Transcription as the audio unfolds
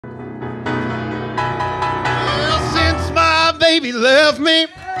baby left me,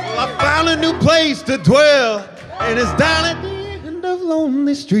 well, I found a new place to dwell, and it's down at the end of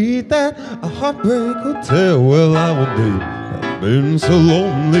Lonely Street, that a Heartbreak Hotel. Well, I will be. I've been so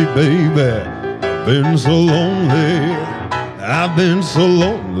lonely, baby. I've been so lonely. I've been so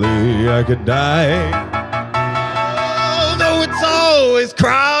lonely I could die. Although it's always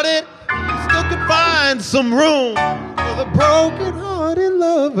crowded, you still can find some room for the broken-hearted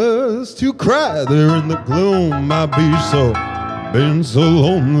lovers to cry there in the gloom. I've been so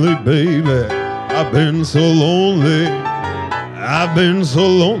lonely, baby. I've been so lonely. I've been so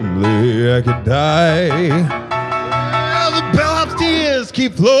lonely I could die. Well, the bellhop's tears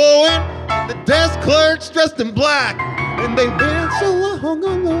keep flowing, the desk clerk's dressed in black, and they've been so long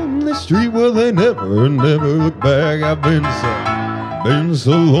on Lonely Street, well, they never look back. I've been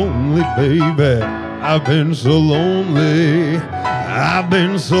so lonely, baby. I've been so lonely. I've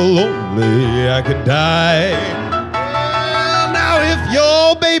been so lonely I could die. Well, now if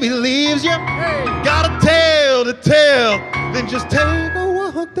your baby leaves you, got a tale to tell, then just take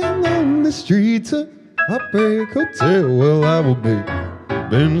a walk down Lonely Street to Heartbreak Hotel. Well, I will be.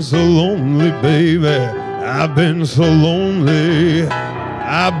 Been so lonely, baby. I've been so lonely.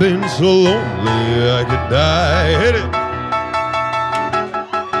 I've been so lonely I could die. Hit it.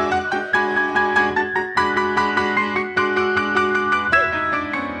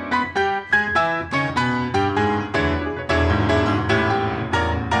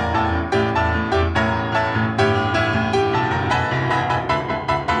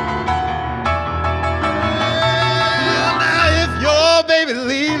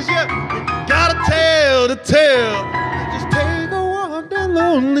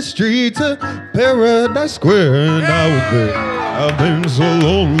 The street to Paradise Square, and I've been so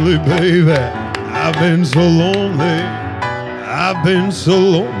lonely, baby. I've been so lonely. I've been so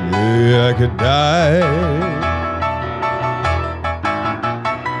lonely I could die.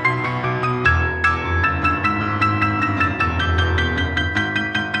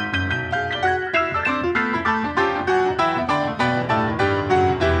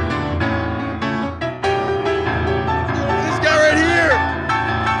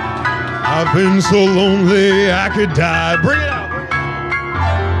 I've been so lonely I could die. Bring it out.